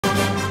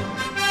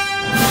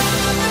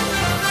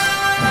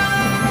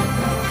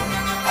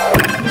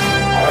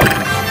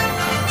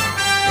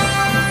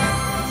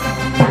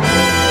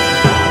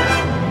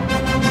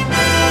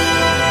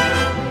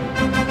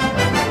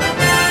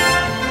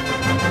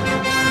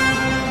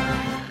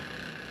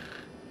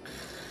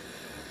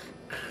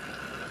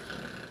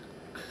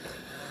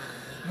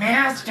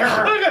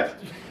Master!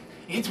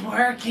 It's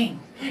working.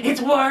 It's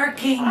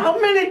working. How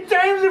many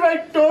times have I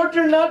told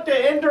you not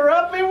to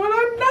interrupt me when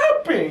I'm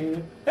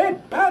napping? Hey,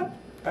 bad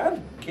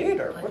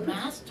gator. But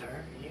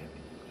Master,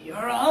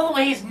 you're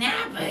always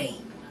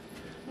napping.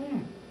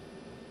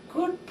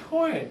 Good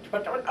point.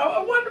 But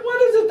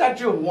what is it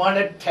that you want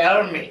to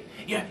tell me?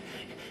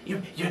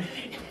 Your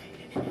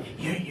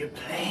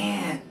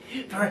plan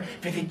for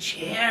the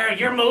chair,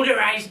 your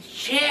motorized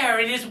chair,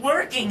 it is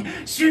working.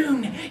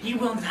 Soon you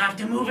won't have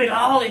to move at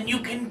all and you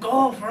can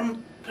go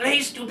from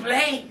place to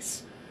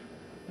place.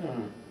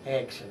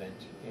 Excellent.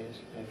 Yes,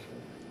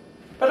 excellent.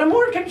 But I'm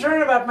more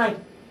concerned about my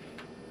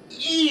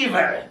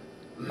evil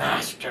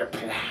master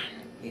plan.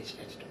 Yes,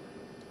 that's the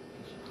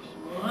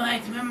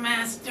What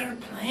master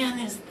plan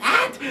is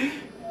that?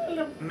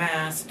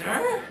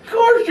 Master? Of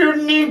course, you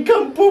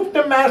nincompoop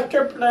the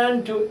master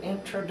plan to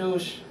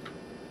introduce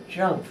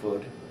junk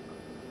food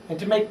and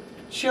to make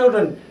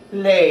children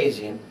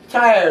lazy and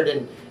tired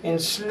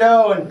and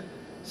slow and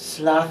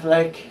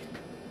sloth-like,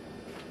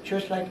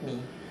 just like me.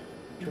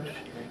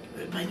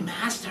 But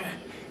Master,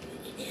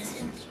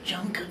 isn't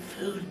junk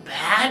food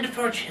bad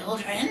for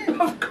children?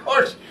 Of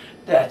course,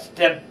 that's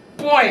the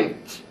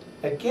point.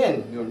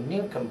 Again, you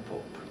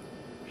nincompoop.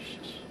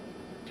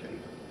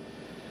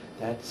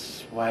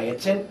 That's why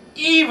it's an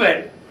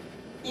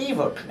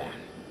evil plan.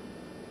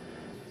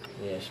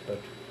 Yes,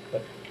 but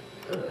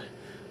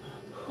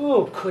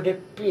who could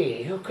it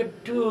be? Who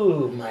could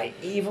do my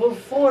evil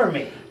for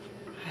me?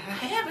 I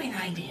have an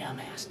idea,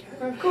 Master.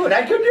 Good,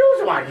 I could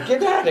use one.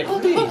 Get at it,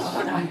 please.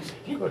 Hold on.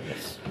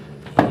 Goodness.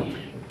 I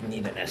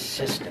need an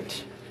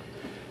assistant.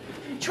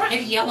 Try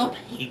the yellow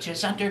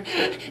pages under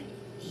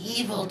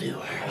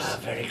evildoers. Ah,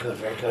 very good,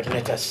 very good.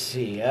 Let us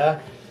see,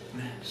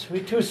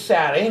 Sweet Tooth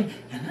Sally.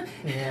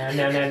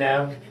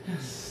 No.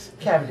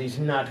 Cavity's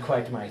not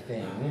quite my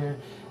thing.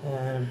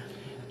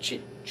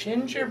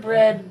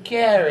 Gingerbread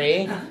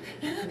Gary.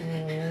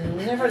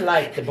 Never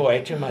liked the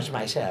boy too much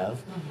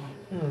myself.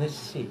 Let's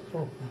see.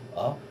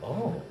 Oh.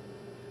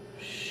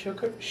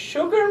 Sugar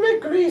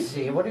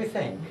McGreasy. What do you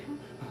think?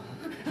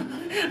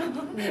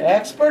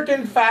 Expert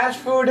in fast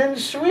food and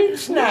sweet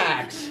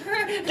snacks.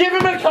 Give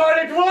him a call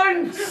at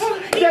once.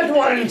 At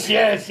once,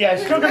 yes.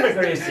 Sugar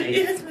McGreasy.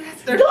 Yes,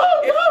 Master. Go.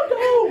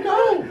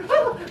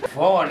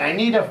 Phone. I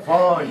need a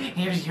phone.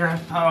 Here's your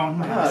phone,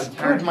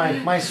 Master. Good.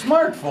 My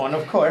smartphone,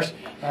 of course.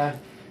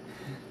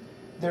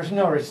 There's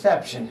no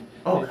reception.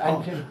 Hold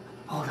on.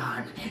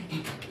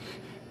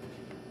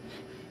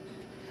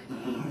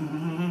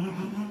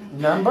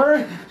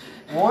 Number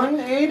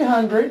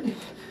 1-800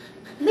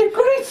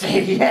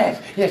 McGreasy. Yes.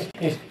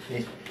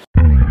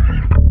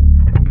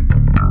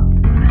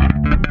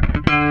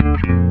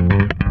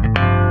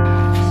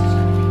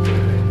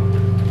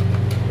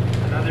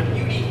 Another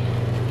beauty.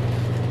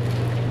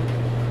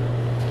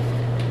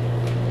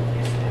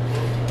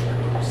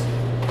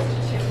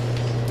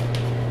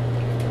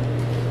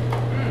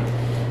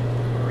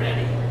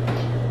 Ready.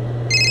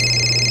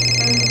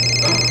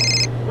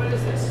 What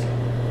is this?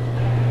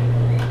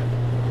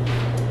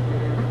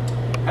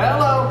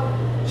 Hello,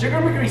 Sugar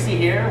McGreasy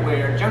here,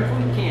 where junk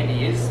food and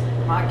candy is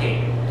my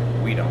game.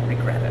 We don't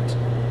regret it.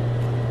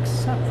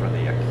 Except for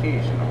the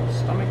occasional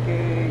stomach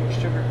ache,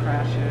 sugar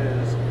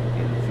crashes,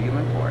 and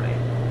feeling poorly.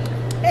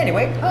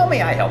 Anyway, how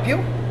may I help you?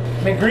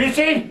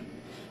 McGreasy,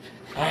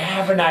 I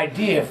have an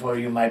idea for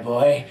you, my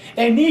boy.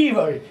 An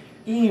evil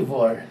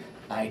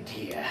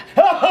idea.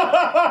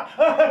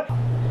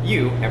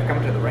 You have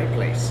come to the right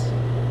place.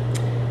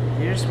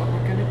 Here's what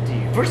we're gonna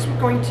do. First, we're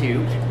going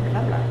to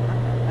blah blah blah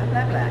blah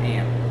blah blah,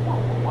 and wah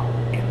wah wah.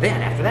 And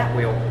then after that,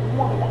 we'll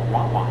wah wah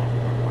wah wah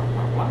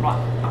wah wah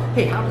wah.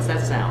 Hey, how does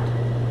that sound?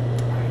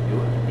 I knew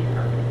it would be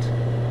perfect.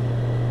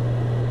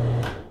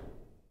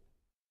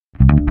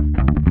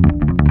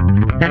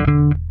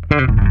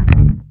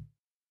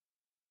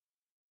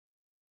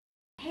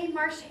 Hey,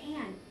 Marsha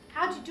Ann,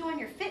 how'd you do on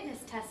your fitness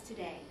test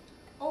today?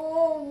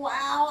 Oh,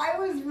 wow, I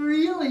was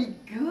really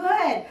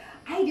good.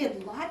 I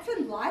did lots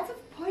and lots of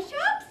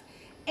push-ups,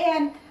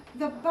 and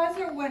the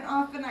buzzer went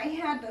off and I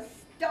had to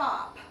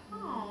stop.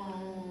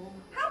 Oh.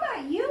 How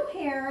about you,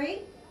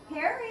 Harry?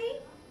 Harry,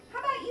 how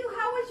about you?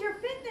 How was your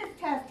fitness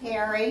test,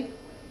 Harry?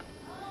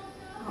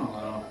 I don't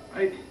know.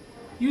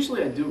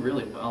 Usually I do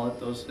really well at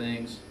those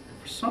things.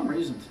 For some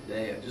reason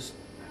today I just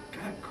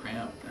got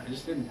cramped. I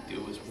just didn't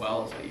do as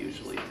well as I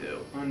usually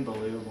do.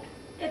 Unbelievable.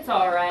 It's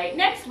all right.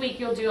 Next week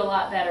you'll do a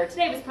lot better.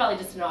 Today was probably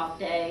just an off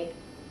day.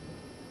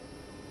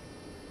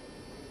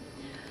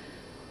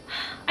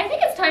 I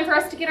think it's time for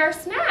us to get our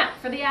snack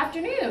for the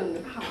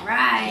afternoon. All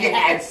right.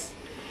 Yes!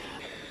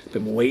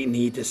 Been waiting to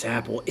eat this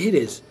apple. It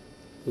is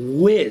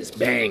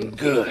whiz-bang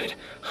good.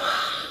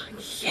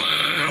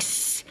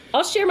 Yes!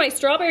 I'll share my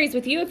strawberries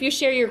with you if you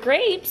share your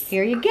grapes.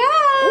 Here you go.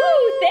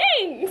 Ooh,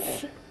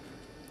 thanks!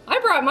 I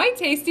brought my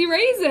tasty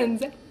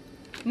raisins.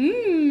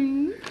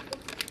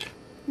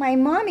 My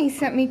mommy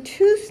sent me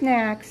 2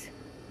 snacks.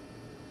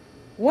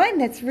 One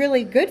that's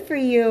really good for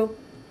you,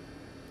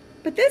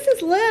 but this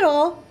is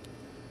little.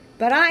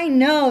 But I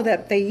know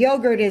that the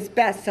yogurt is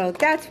best, so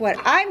that's what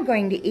I'm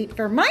going to eat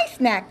for my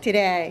snack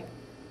today.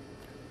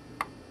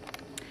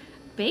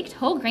 Baked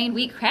whole grain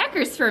wheat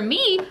crackers for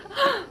me.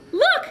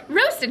 Look,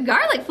 roasted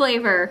garlic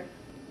flavor.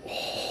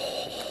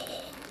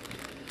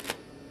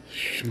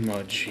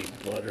 Smudgy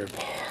butter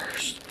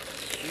bars.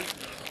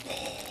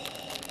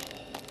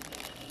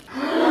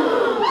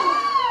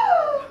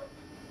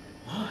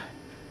 What?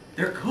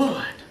 They're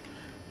good.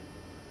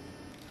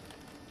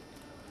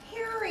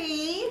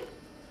 Harry,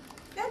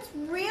 that's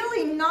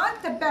really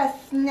not the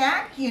best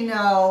snack, you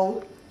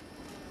know.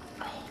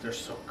 Oh, they're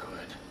so good.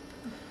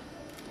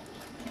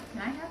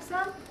 Can I have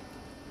some?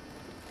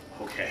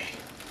 Okay.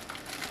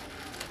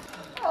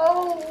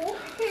 Oh,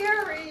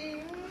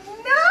 Harry,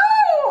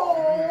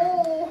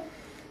 no!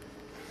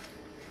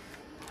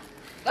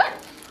 What?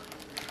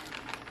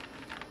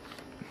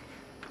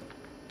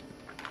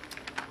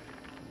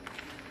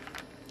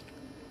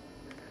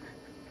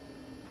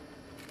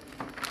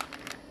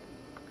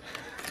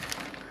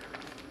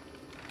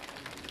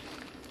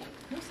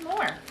 There's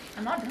more.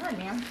 I'm not done,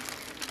 man.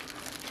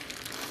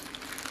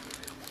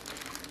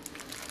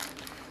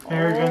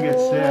 Harry's gonna get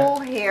sick. Oh,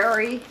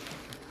 Harry.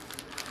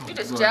 You're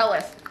just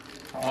jealous.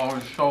 Oh,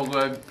 it's so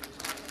good.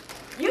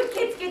 You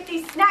kids get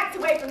these snacks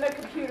away from the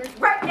computers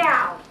right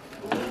now!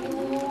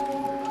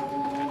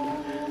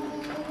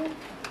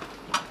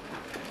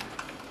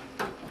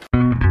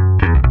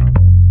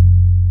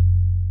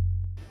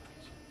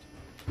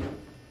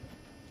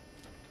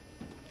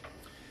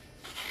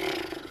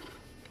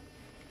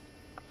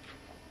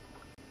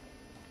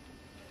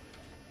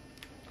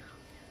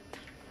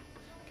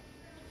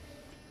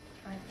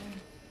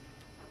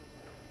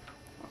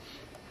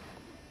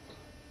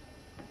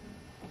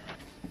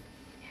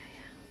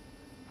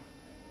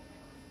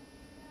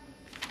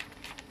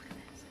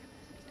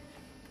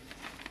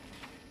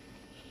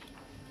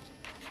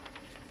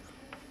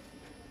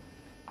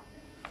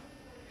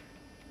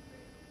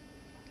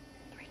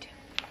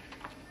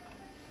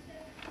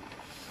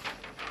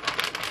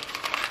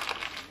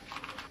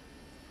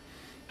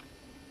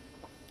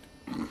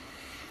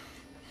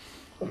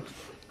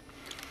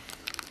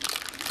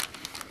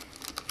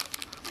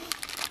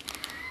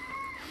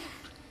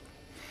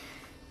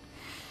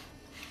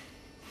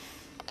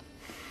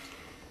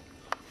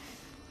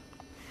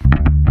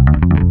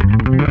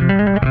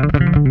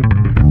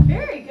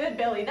 Very good,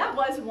 Billy. That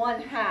was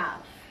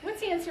 1/2.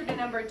 What's the answer to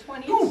number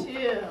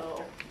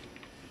 22?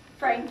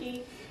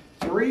 Frankie?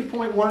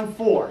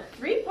 3.14.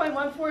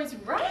 3.14 is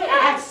right.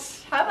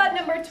 Yes! How about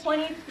number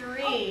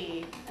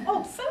 23?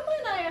 Oh,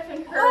 someone I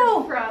haven't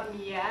heard from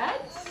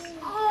yet.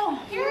 Oh,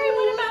 Harry,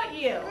 what about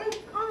you?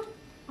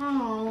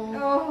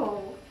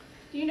 Oh.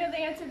 Do you know the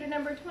answer to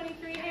number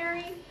 23,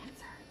 Harry?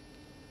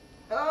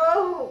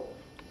 Oh.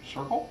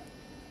 Circle?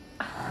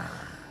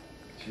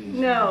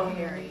 No,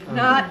 Harry,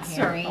 not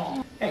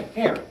circle. Hey,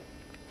 Harry.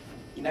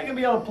 You're not gonna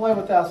be able to play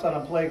with us on a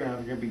playground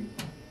if you're gonna be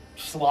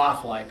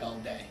sloth-like all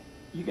day.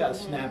 You gotta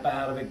snap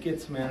out of it, get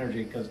some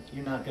energy, because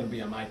you're not gonna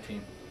be on my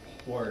team.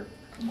 Word.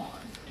 Come on,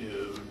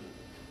 dude.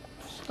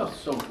 Stuff's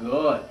so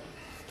good.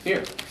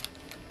 Here.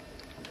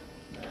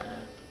 Nah,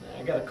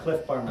 I got a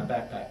Cliff Bar in my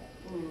backpack.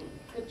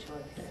 Good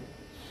choice.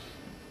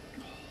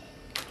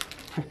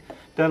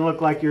 Doesn't look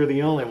like you're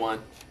the only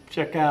one.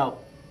 Check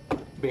out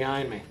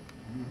behind me.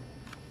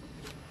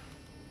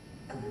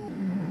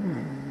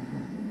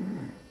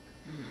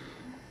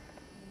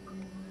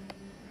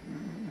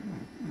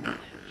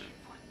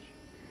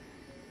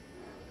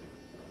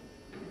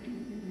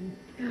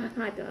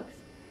 Hot dogs.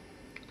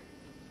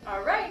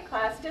 All right,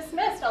 class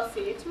dismissed. I'll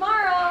see you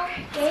tomorrow.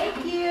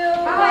 Thank you.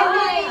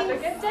 Bye. Have a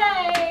good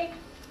day.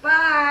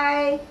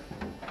 Bye.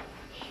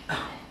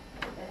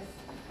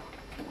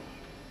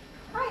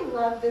 I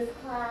love this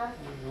class.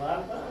 A lot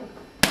of fun.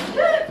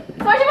 Sergeant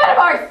Butter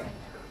Bars!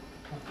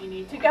 You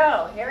need to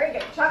go. Harry,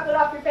 get chocolate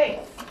off your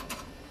face.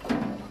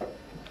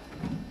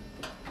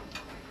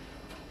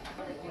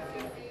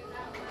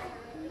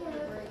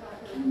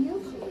 Can you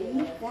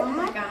believe that? Oh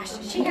my gosh,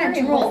 she had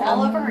drool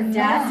all over her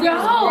desk.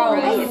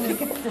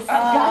 It's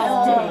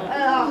disgusting.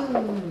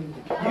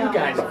 You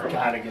guys have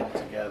got to get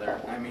together.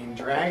 I mean,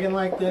 dragging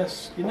like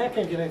this, you're not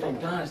going to get anything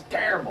done. It's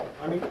terrible.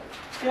 I mean,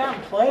 get out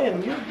and play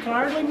and you can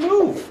hardly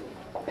move.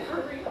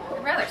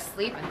 I'd rather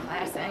sleep in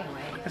class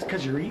anyway. That's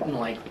because you're eating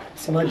like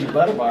smudgy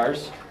butter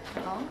bars.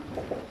 Oh.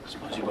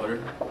 Smudgy butter?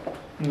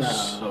 No.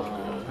 So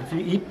good. If you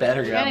eat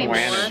better, you're Any out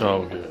more?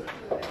 So good.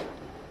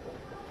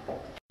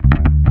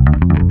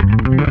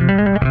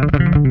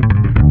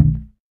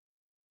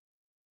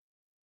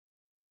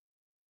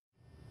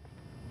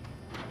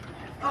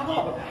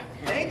 Oh,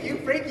 thank you,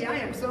 Frankie. I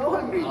am so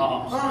hungry.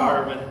 Oh,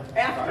 starving.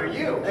 After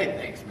you. Hey,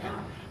 thanks,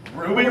 man.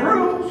 Ruby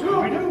Roo,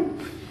 Scooby-Doo.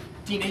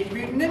 Teenage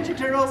Mutant Ninja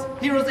Turtles,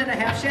 Heroes in a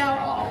Half Shell.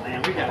 Oh,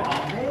 man, we got it.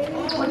 Hey,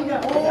 what do you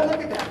got? Oh, look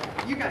at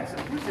that. You got some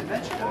fruits and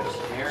vegetables.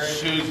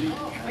 Susie,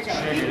 I got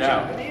check a it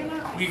out.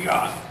 banana. We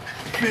got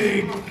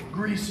big,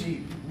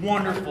 greasy,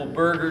 wonderful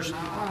burgers,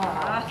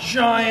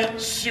 giant,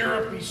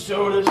 syrupy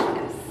sodas.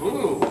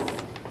 Ooh.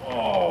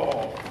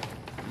 Oh.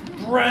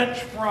 French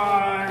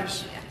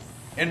fries.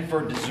 And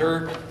for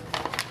dessert,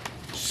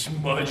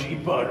 smudgy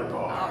butter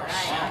bars.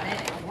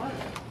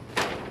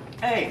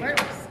 Hey,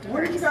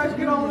 where did you guys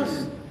get all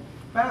this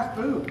fast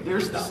food?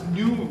 There's this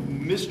new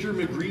Mr.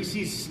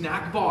 McGreasy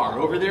snack bar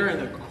over there in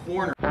the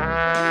corner. We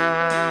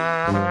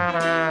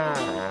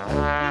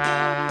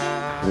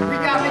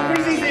got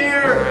McGreasy's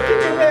here!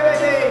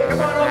 Hey, come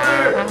on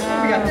over! We got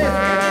this, we got this.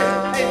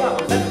 Hey, look,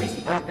 was that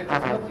Greasy?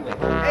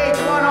 Hey,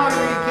 come on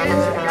over, you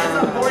kids. I got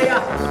something for you.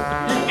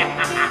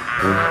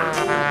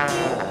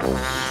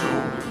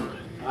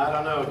 I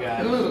don't know,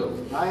 guys.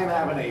 I am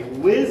having a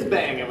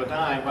whiz-bang of a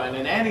time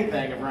finding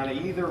anything in front of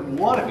either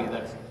one of you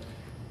that's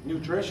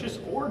nutritious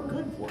or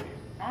good for you.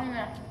 I don't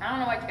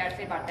know what you gotta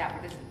say about that,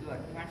 but this is good.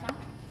 You want some?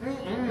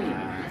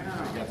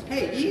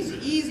 Hey,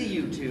 easy,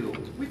 you two.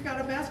 We've got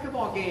a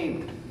basketball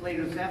game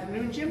later this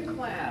afternoon, gym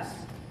class.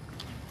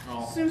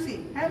 Oh.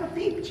 Susie, have a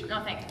peach.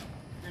 No, thank you.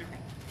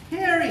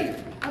 Harry,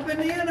 a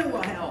banana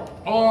will help.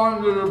 Oh,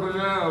 I'm good at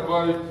banana,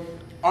 buddy.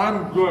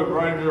 I'm good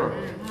right here.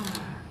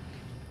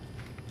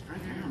 I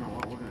don't know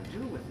what we're gonna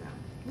do with them.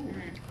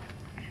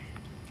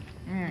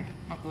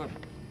 Not good.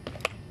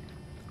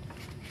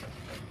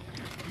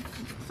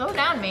 Slow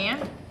down,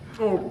 man.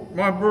 Oh,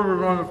 my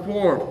burger's on the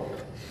floor.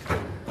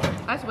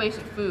 That's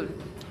wasted food.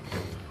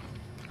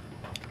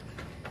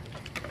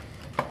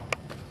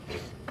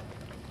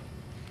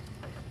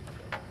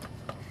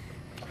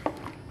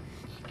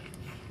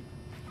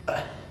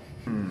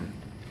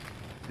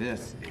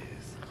 This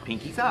is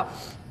pinkies up.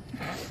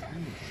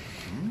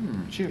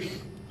 Cheers.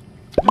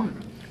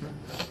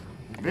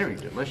 Very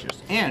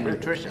delicious and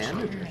nutritious.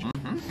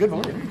 Good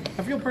morning.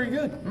 I feel pretty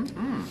good.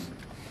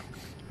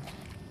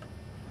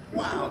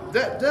 Wow,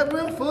 that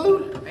real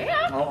food?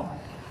 Yeah.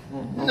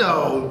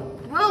 No,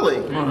 really?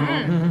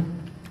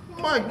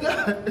 My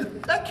God,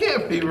 that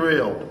can't be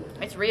real.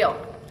 It's real.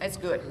 It's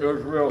good. It's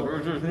real.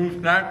 There's this new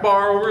snack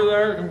bar over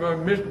there by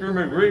Mr.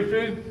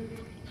 McGreasy.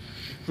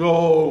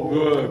 So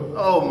good.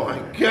 Oh my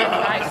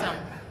God. Try some.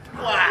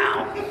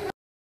 Wow.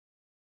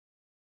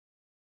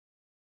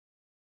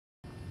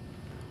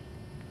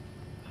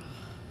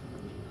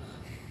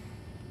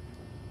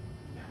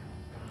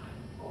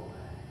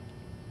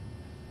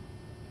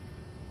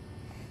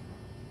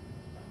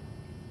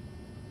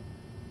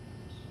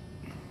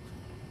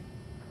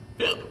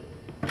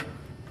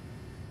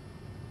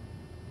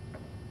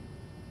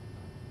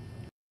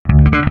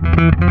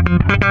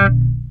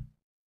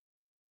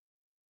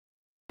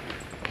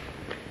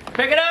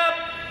 Pick it up!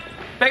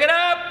 Pick it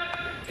up!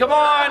 Come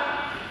on!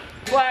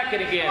 Whack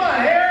it again. Come on,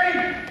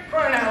 Harry!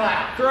 Crying out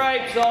loud.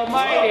 Cripes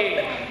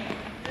almighty!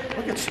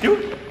 Look at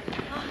Stu.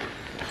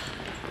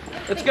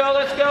 Let's go,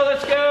 let's go,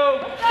 let's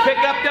go! Pick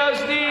up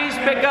those knees,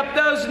 pick up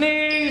those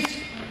knees!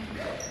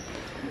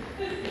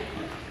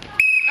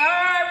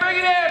 Alright, bring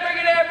it in, bring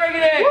it in, bring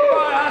it in! Come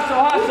on,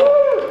 hustle, hustle!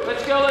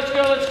 Let's go, let's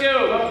go, let's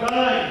go! Well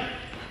done.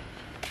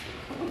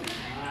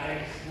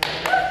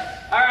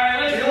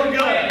 Alright, let's Feeling go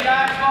good. again.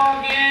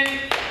 Dodgeball again.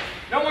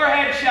 No more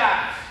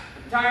headshots.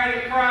 I'm tired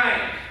of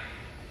crying.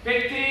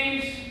 Pick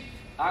teams.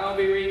 I'm going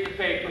to be reading the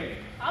paper.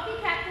 I'll be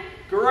captain.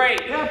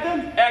 Great.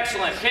 Captain.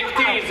 Excellent. Pick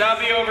teams. I'll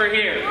be over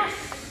here.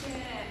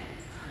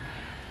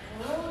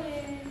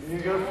 You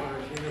go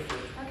first. You go first.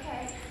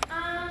 Okay.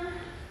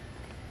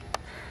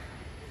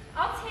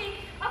 I'll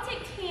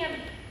take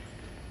Tammy.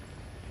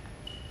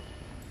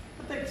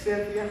 I think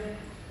Cynthia.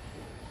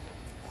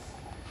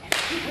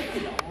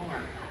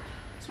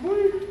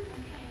 Sweet.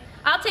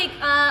 I'll take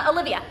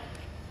Olivia.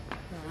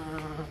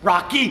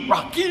 Rocky.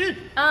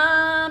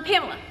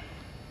 Pamela.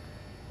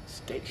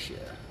 Stacia.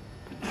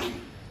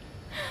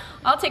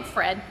 I'll take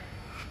Fred.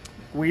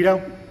 Guido.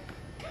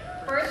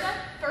 Bertha.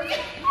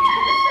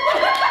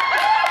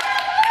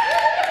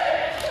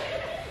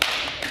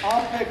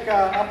 I'll pick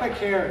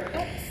Harry.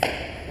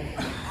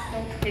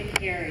 Don't pick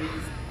Harry. He's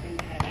been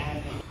kind of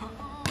adamant.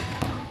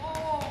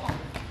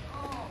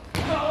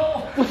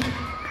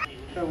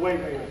 Wait.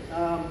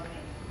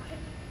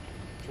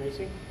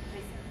 Tracy?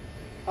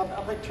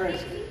 I'll pick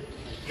Tracy.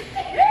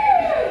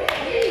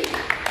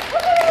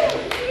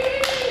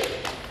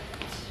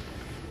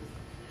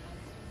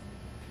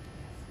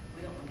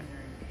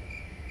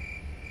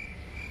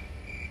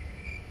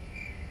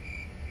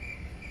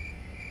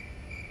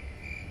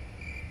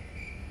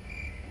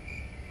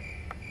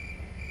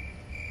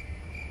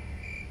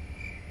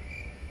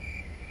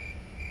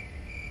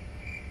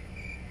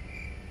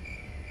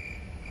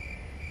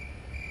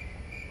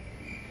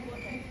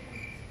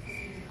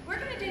 We're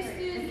gonna do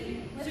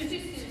Susie. Let's do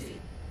Susie.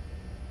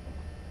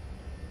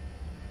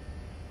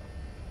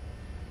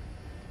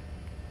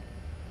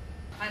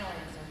 Final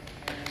answer.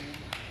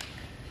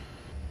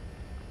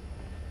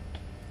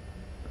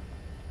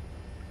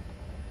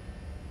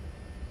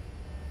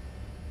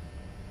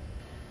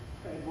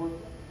 Okay, we'll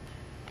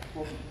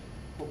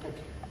pick.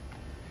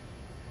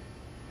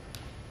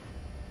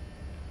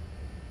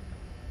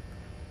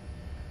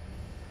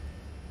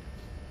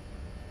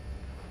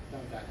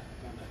 Done that.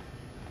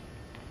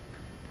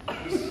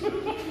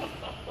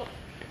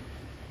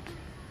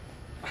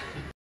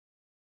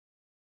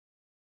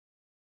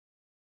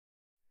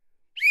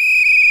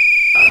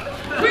 Come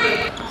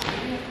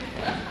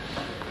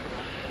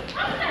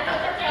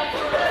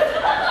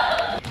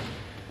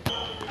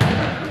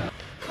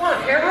on,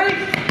 Harry!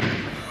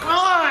 Come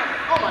on!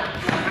 Oh my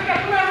God! I got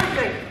through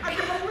everything! I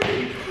can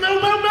believe! Move,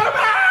 move, move,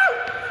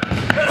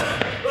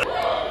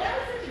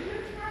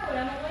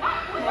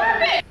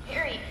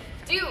 Harry,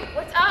 dude,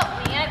 what's up,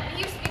 man?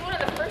 We used to be one of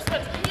the first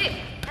ones hit.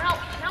 Now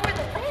we're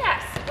the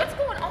last. What's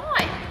going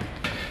on?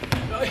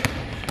 I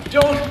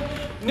don't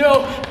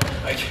know.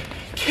 I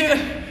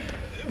can't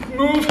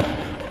move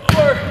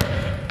or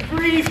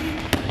breathe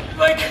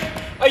like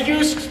I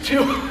used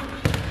to.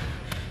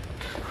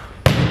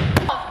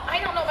 Oh,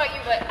 I don't know about you,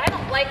 but I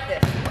don't like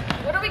this.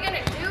 What are we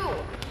gonna do?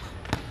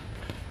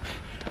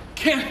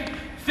 Can't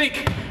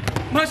think.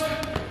 Must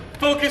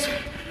focus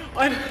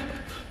on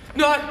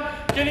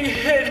not getting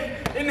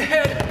hit in the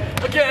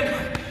head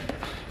again.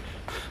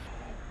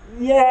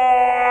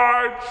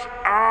 Watch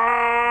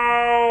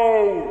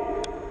out!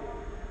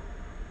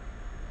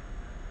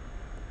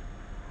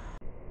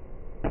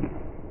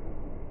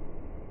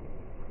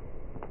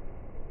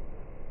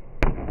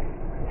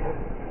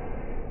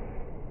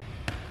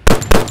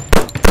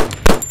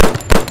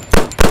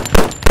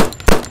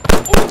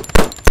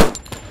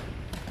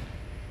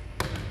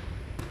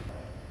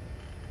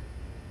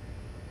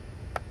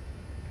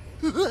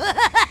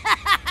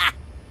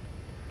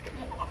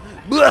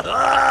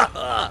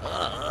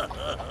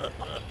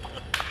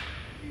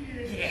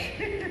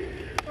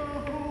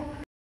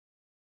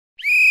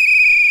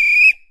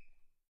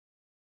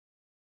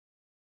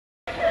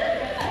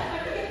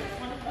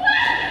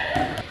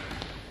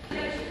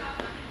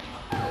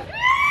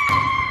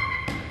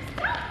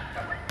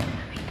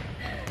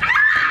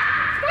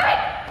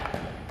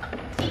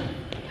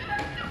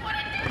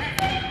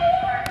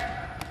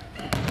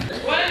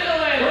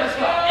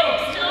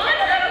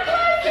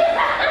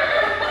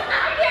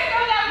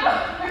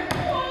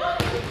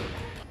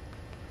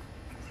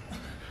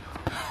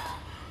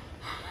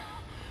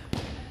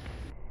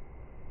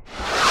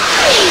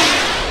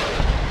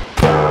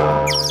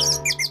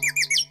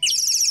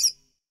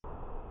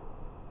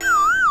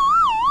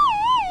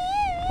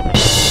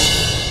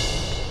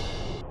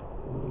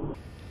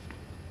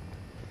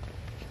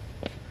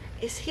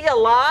 Is he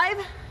alive?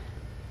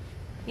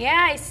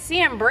 Yeah, I see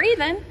him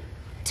breathing.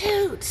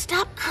 Dude,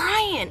 stop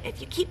crying.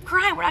 If you keep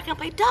crying, we're not gonna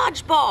play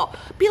dodgeball.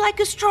 Be like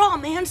a straw,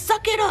 man.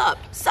 Suck it up.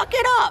 Suck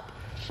it up.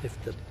 If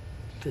the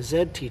phys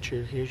ed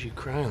teacher hears you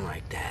crying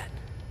like that,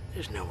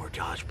 there's no more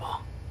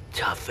dodgeball.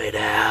 Tough it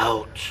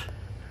out.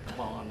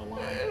 Ball on the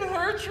line. It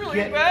hurts really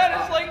Get bad.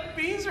 up. It's like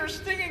bees are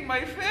stinging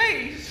my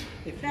face.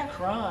 If you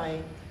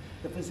cry,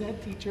 the phys ed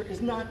teacher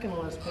is not going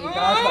to let us play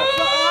dodgeball.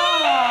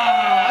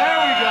 There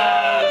we go.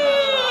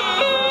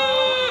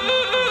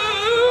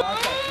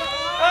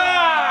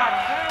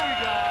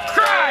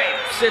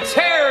 Cripes! It's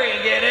Harry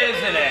again,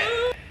 isn't it?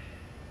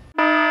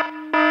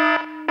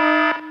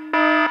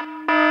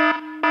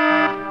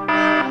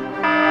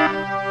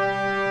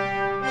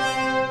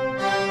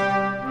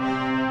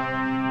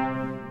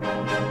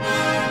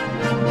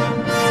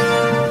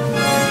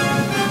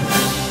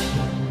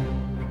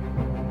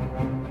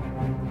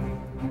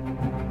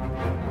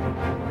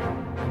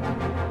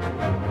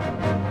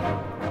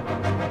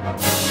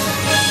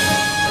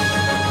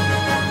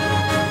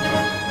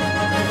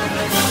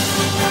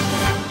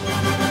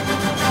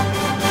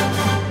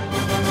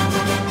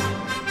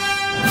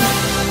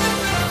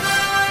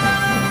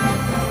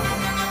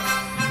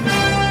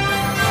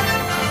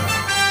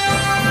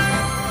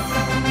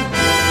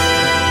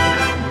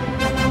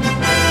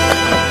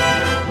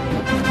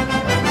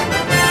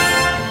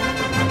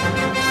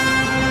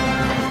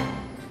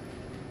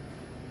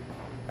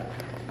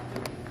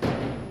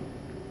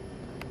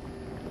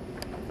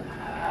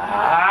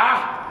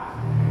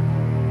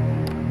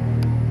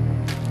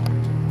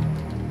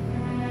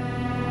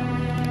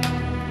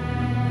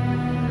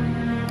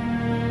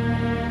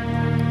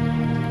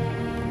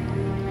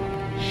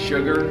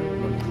 Sugar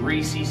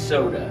McGreasy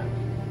soda.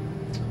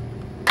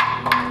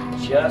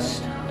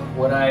 Just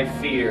what I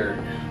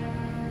feared.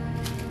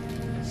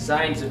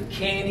 Signs of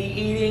candy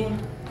eating,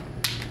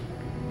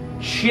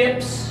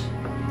 chips,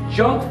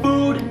 junk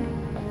food.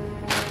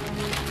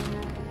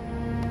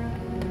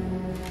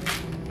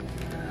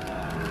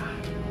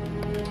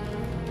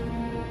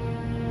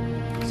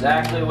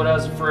 Exactly what I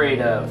was afraid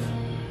of.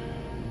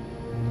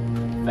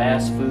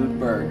 Fast food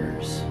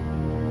burgers.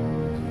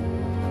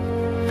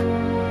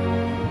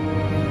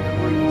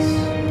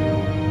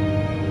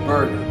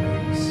 Burger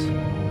grease.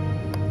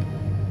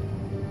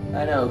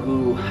 I know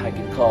who I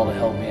could call to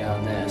help me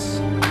on this.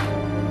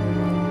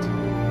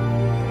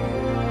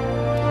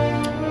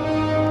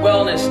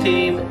 Wellness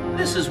team,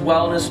 this is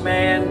Wellness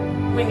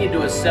Man. We need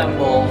to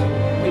assemble.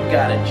 We've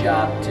got a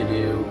job to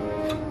do.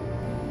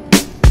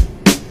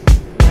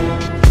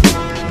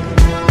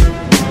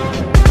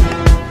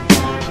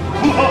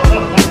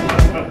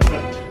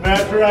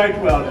 That's right,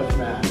 Wellness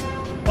Man.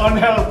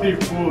 Unhealthy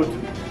food,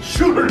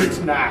 sugary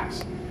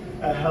snacks.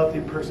 A healthy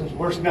person's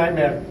worst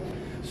nightmare.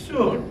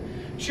 Soon,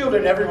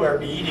 children everywhere will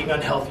be eating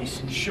unhealthy,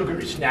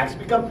 sugary snacks,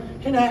 become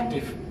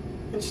inactive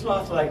and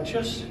sloth-like,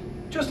 just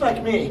just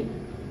like me.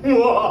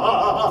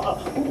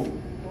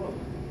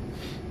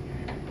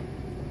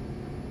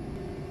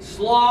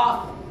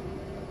 Sloth,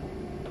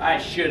 I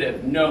should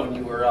have known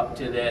you were up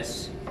to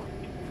this.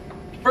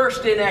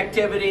 First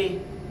inactivity,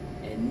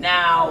 and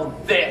now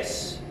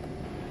this.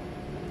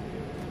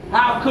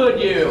 How could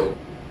you?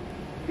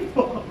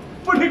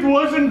 But it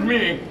wasn't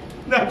me.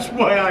 That's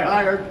why I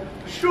hired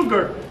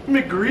Sugar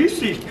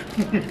McGreasy.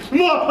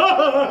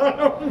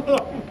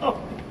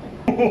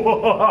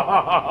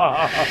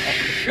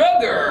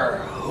 Sugar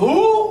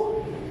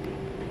who?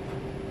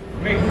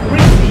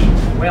 McGreasy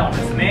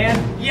wellness, man.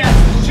 Yes,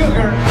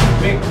 Sugar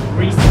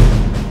McGreasy.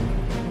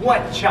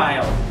 What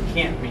child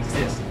can't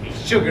resist a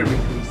Sugar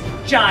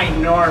McGreasy?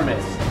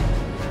 Ginormous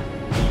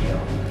meal.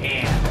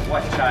 And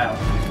what child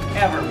can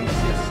ever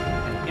resist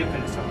an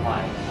infinite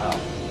supply of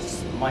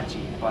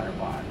smudgy butter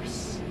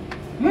bars?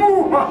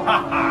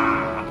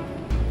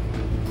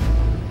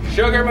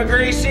 Sugar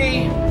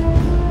McGreasy,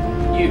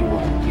 you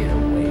won't get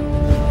away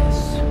with this.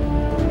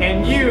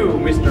 And you,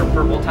 Mr.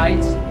 Purple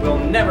Tights, will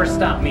never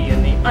stop me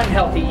in the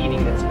unhealthy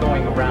eating that's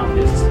going around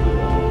this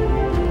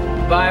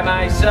school. By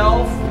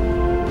myself?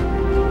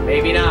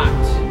 Maybe not.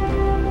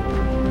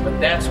 But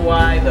that's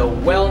why the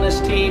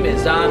wellness team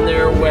is on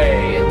their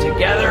way, and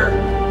together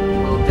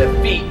we'll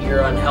defeat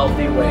your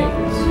unhealthy ways.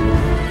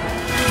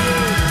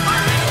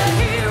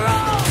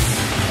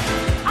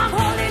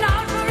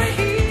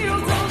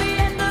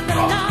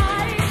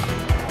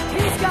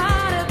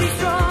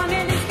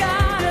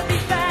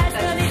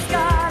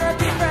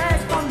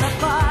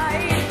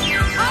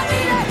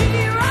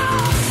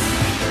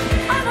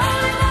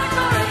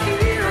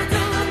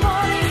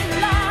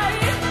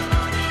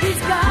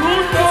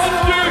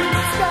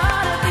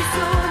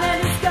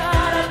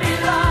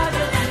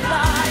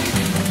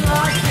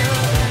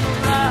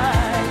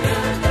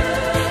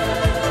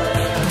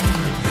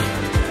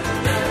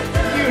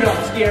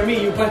 Scare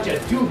me, you bunch of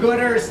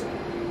do-gooders.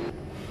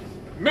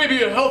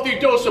 Maybe a healthy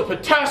dose of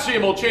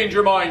potassium will change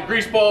your mind,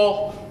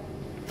 greaseball.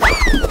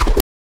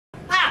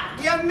 Ah,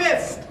 you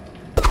missed.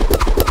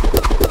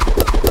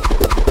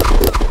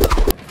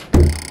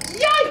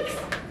 Yikes!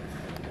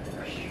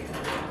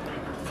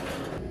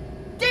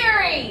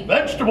 Dairy!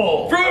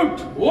 Vegetable! Fruit!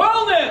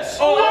 Wellness!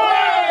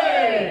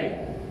 Away!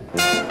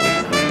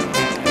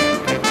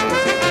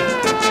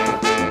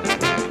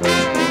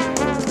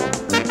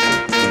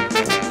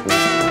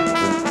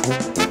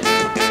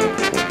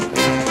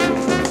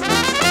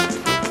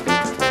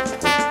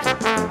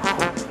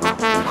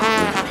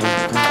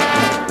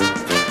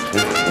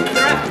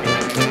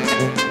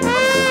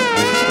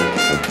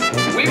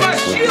 We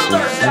must shield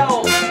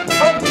ourselves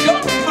from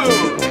junk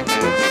food.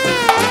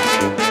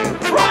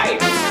 Right!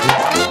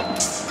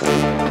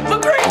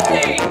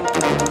 McGreasy!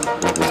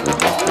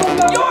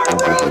 You're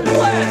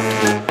ruthless!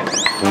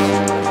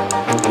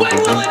 When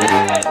will it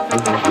end?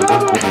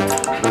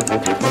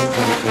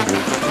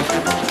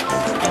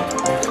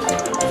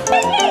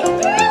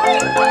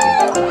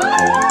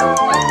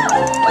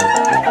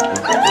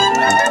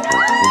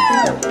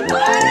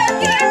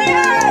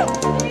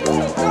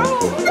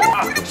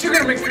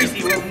 Sugar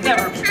McGreasy will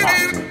never be caught.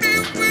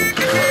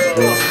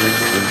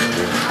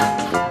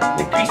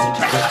 McGreasy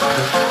trap.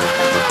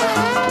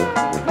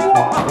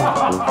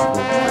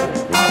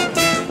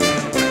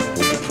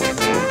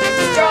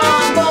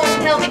 Strong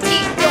bones, healthy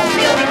teeth, don't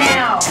feel me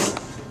now.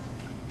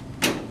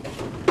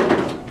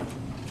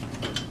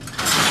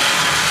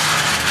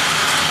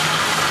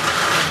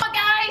 Come on,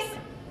 guys!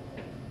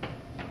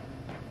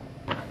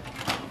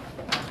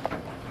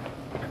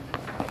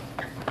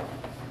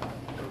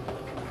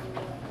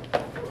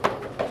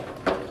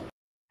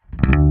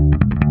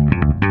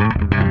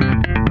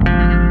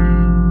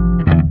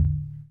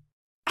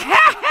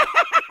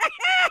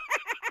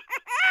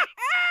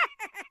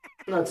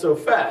 Not so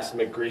fast,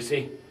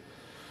 McGreasy.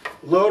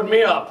 Load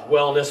me up,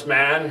 wellness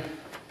man.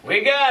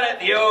 We got it,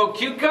 the old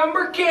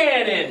cucumber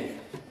cannon.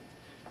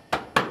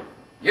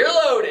 You're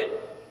loaded.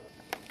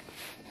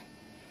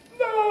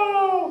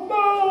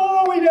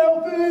 No, we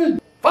help me.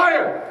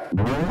 Fire!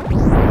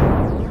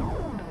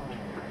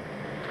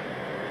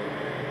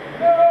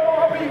 No,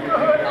 I'll be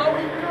good, I'll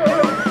be good.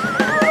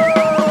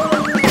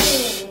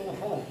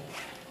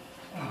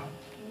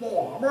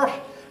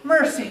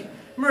 Mercy,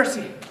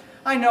 mercy.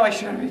 I know I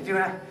shouldn't be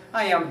doing it.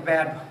 I am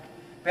bad.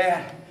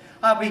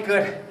 I'll be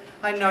good.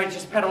 I know I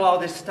just peddle all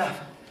this stuff.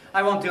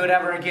 I won't do it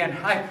ever again.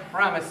 I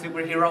promise,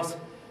 superheroes.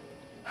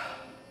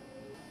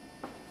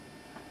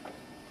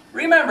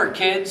 Remember,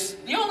 kids,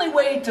 the only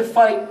way to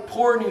fight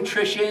poor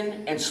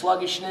nutrition and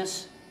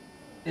sluggishness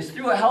is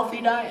through a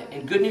healthy diet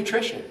and good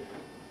nutrition.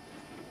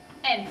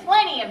 And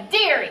plenty of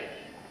dairy.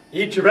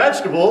 Eat your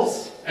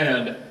vegetables.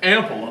 And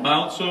ample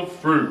amounts of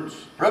fruits.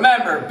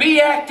 Remember, be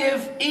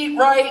active, eat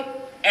right,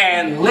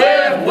 and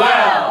live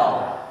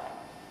well.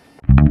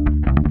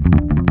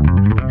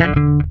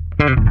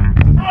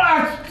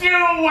 Let's do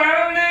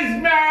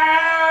wellness,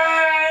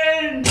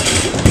 man!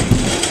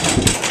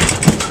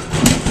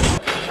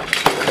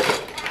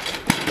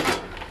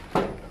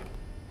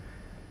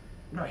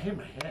 No, I hit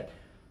my head.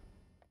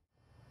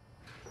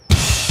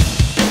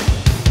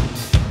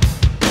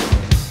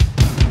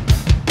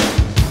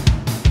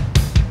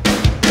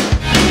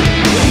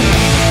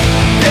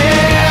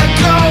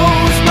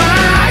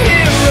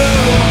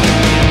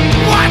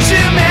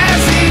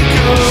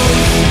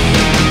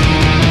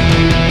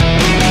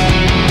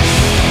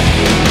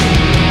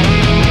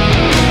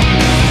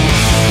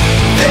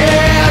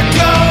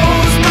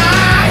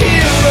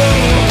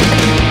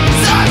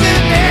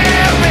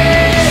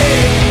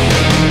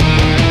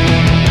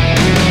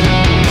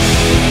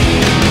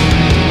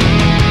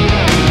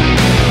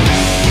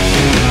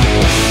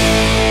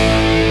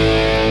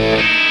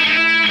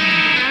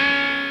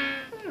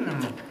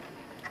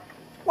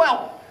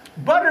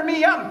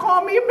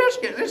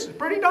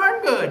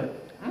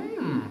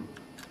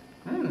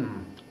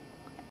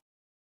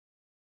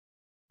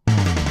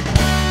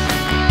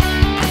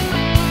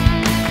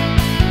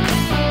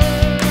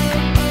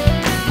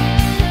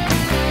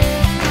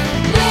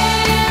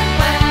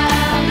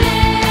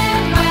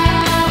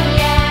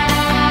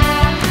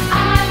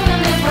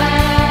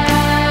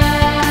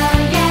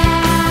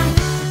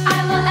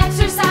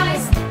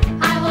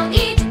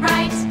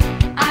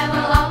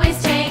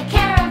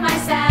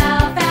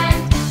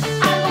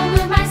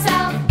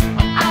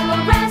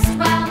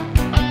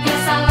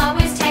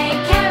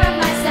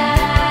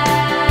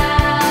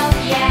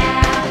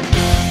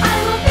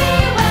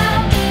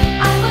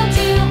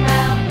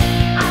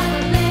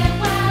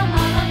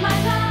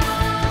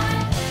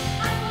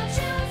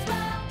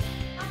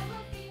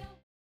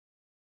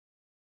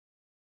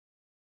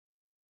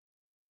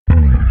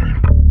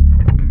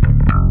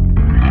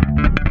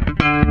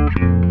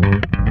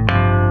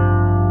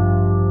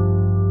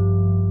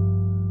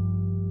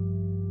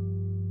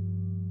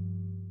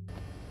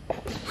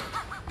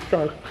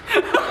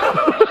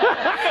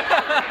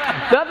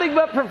 Nothing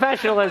but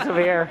professionalism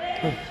here.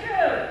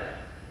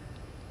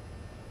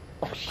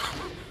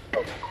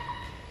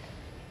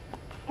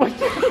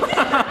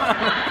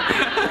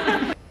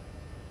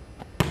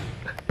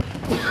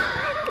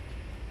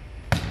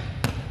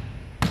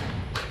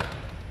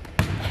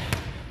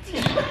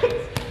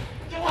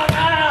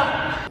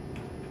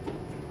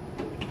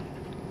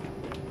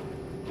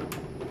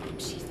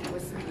 Jeez, that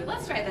was smooth.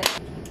 Let's try that.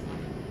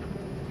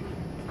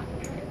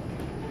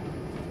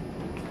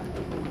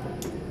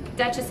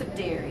 Dutchess of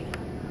Dairy.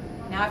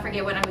 Now I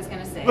forget what I was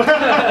gonna say. Can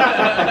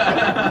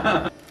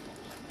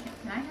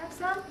I have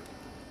some?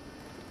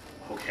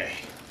 Okay.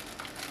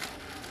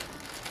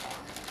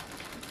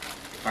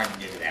 If I can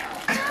get it out.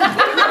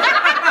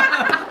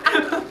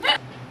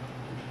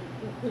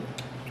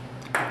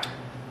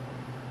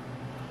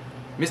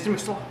 Mr.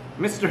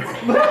 Mr.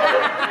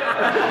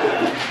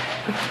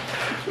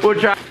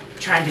 We're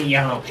trying the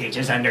yellow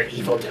pages under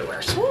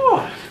evildoers.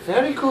 Oh,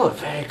 very good,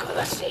 very good.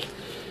 Let's see.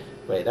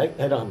 Wait, I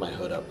don't have my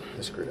hood up.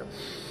 I screwed up.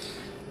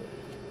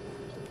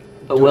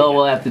 Well,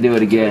 we'll have to do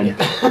it again.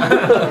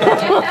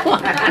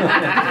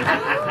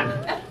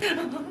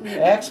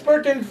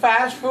 Expert in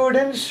fast food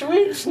and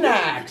sweet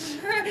snacks.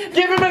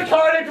 Give him a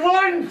card at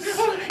once.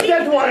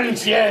 At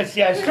once, yes.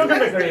 Sugar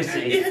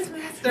McGreasy. Yes,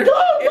 master. Go.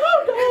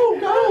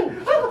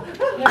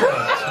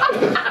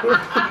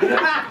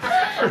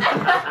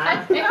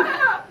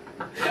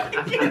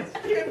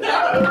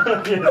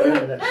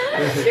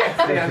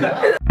 Stand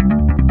up.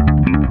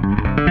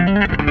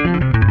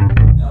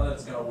 Now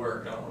that's gonna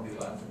work. I don't want to be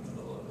laughing in the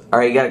middle of it. All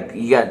right,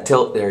 you got to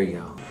tilt. There you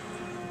go.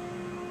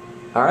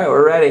 All right,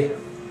 we're ready.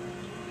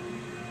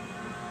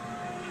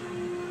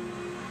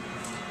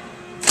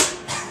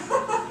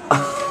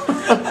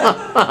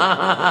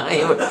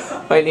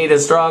 I need a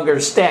stronger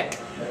stick.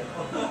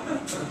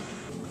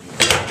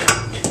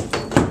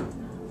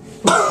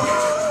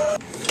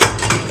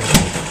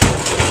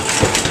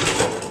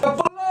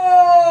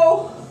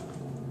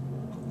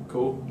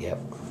 Cool. Yep.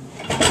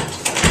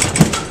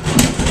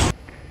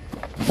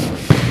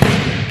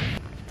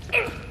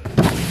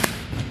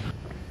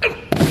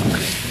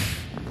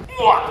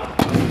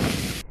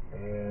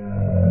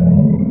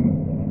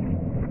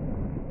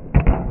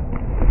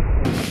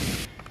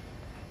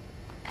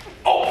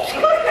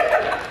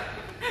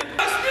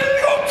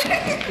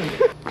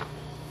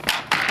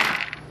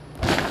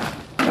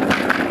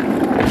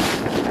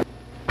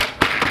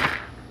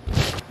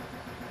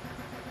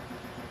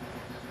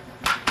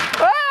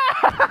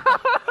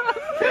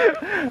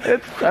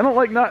 I don't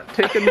like not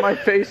taking my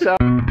face out.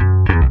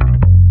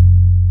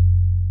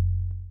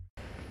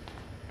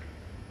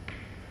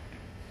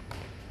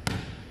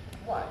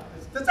 What?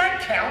 Does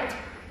that count?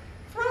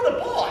 Throw the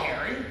ball,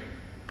 Harry.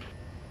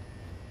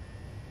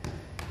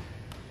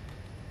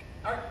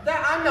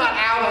 I'm not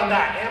out on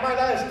that, am I?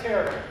 That is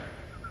terrible.